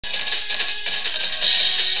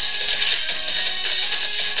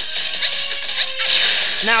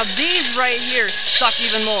Now these right here suck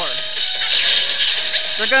even more.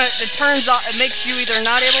 It turns out, it makes you either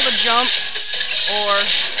not able to jump or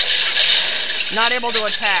not able to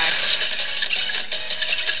attack.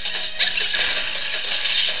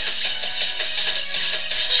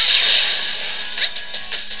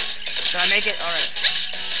 Did I make it? Alright.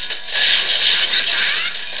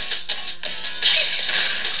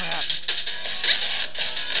 Crap.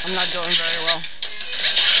 I'm not doing very well.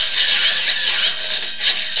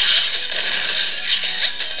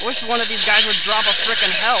 I wish one of these guys would drop a frickin'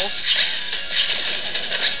 health.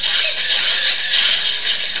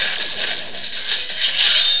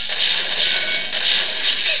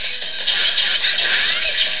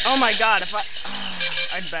 Oh my god, if I...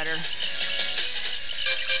 I'd better.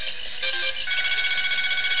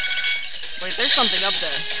 Wait, there's something up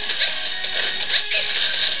there.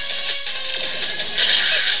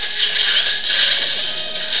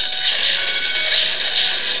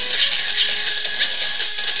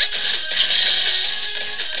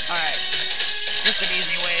 Alright. Just an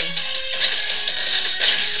easy way.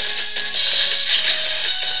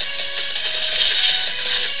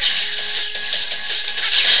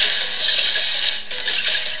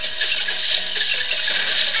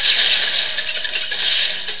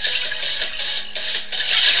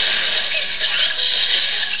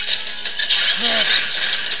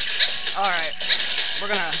 Alright, we're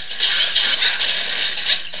gonna...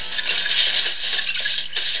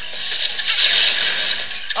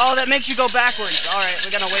 Oh, that makes you go backwards. Alright,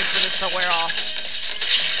 we're gonna wait for this to wear off.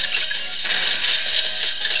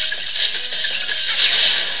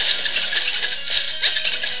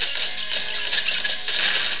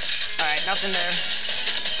 Alright, nothing there.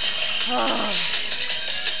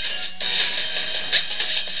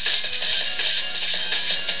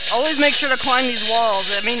 Always make sure to climb these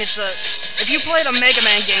walls. I mean, it's a... If you played a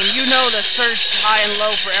Megaman game, you know to search high and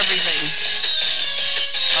low for everything.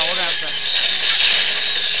 Oh, we're gonna have to...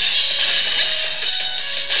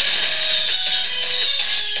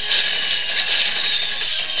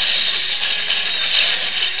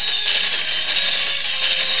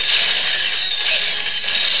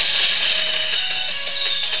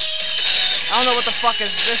 I don't know what the fuck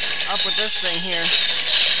is this up with this thing here.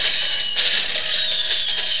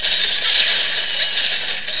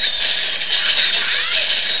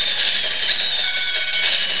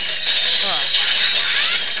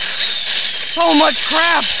 So much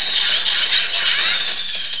crap!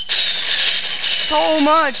 So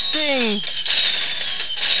much things!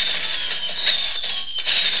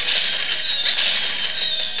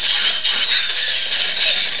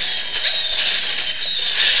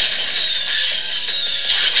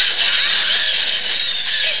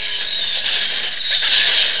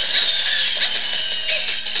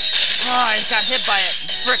 I got hit by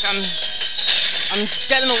it. Frick, I'm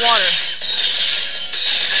dead in the water.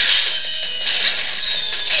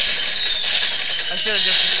 I should have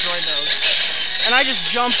just destroyed those. And I just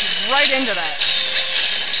jumped right into that.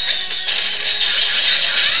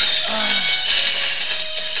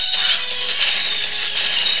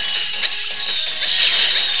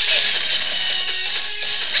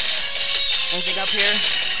 Anything up here?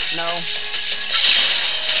 No.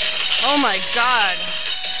 Oh my god.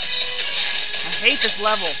 I hate this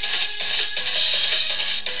level.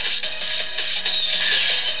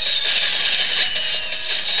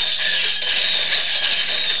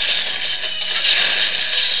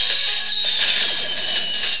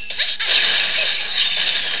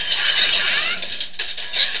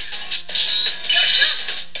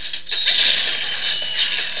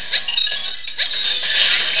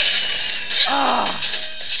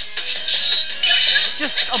 It's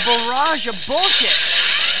just a barrage of bullshit.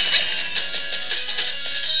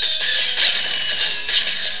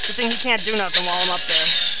 Good thing he can't do nothing while I'm up there.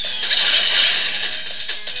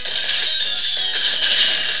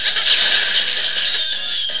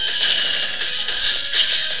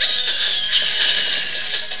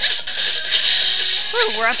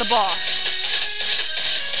 Woo, we're at the boss.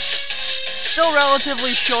 Still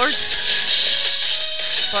relatively short,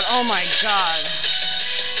 but oh my god.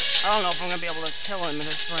 I don't know if I'm gonna be able to kill him in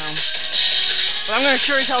this round. But I'm gonna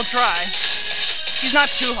sure as hell try. He's not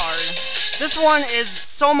too hard. This one is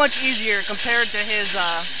so much easier compared to his,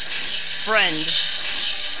 friend.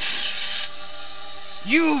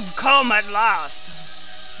 You've come at last.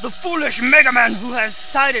 The foolish Megaman who has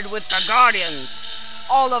sided with the Guardians.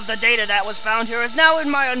 All of the data that was found here is now in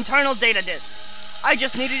my internal data disk. I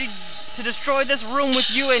just needed to destroy this room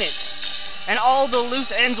with you in it. And all the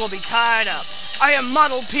loose ends will be tied up. I am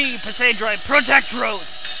Model P, Passadroid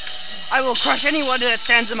Protectros. I will crush anyone that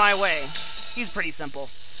stands in my way. He's pretty simple.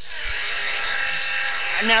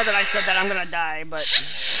 Now that I said that, I'm gonna die, but...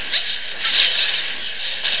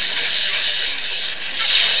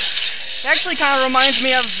 It actually kind of reminds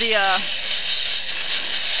me of the,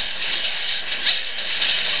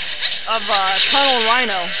 Tunnel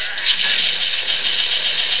Rhino.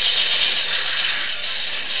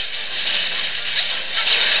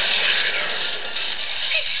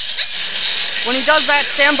 When he does that,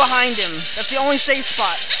 stand behind him. That's the only safe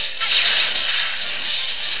spot.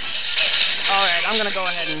 Alright, I'm gonna go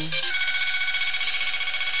ahead and...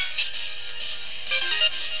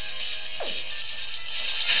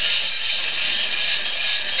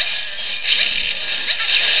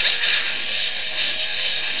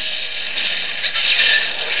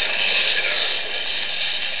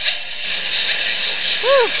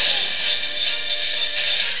 Woo!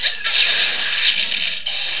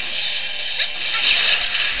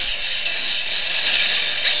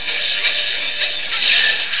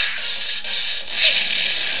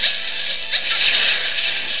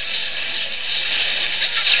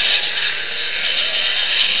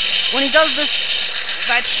 When he does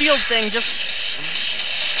that shield thing, just...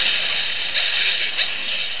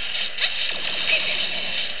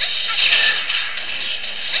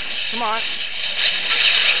 Come on.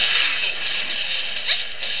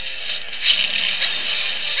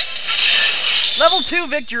 Level 2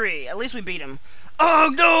 victory! At least we beat him. Oh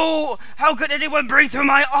no! How could anyone break through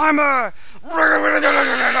my armor?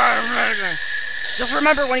 Just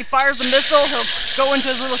remember, when he fires the missile, he'll go into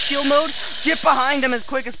his little shield mode. Get behind him as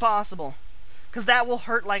quick as possible, because that will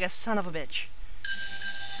hurt like a son of a bitch.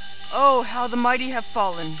 Oh, how the mighty have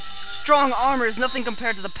fallen. Strong armor is nothing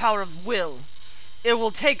compared to the power of will. It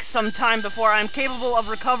will take some time before I am capable of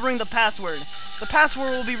recovering the password. The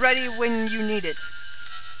password will be ready when you need it.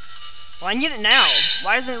 Well, I need it now.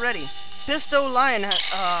 Why isn't it ready? Fisto Lion,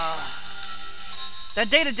 that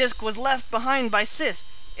data disk was left behind by Sis.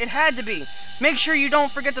 It had to be. Make sure you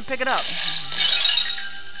don't forget to pick it up.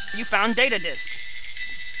 You found data disk.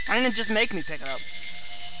 Why didn't it just make me pick it up?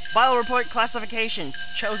 Bio report classification.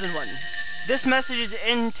 Chosen one. This message is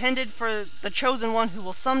intended for the chosen one who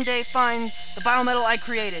will someday find the biometal I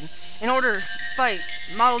created. In order, fight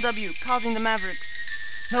Model W, causing the Mavericks.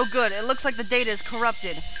 No good. It looks like the data is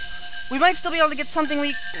corrupted. We might still be able to get something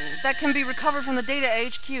that can be recovered from the data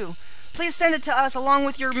HQ. Please send it to us along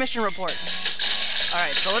with your mission report.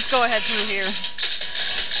 Alright, so let's go ahead through here.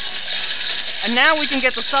 And now we can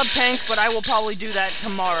get the sub-tank, but I will probably do that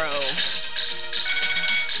tomorrow.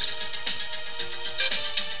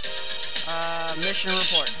 Mission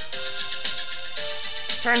report.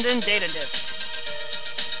 Turned in data disk.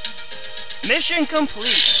 Mission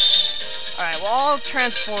complete. Alright, well, I'll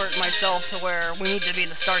transport myself to where we need to be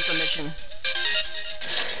to start the mission.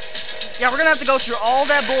 Yeah, we're gonna have to go through all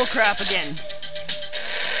that bullcrap again.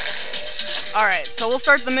 Alright, so we'll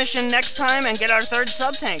start the mission next time and get our third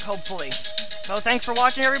sub-tank, hopefully. So thanks for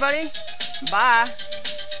watching, everybody. Bye.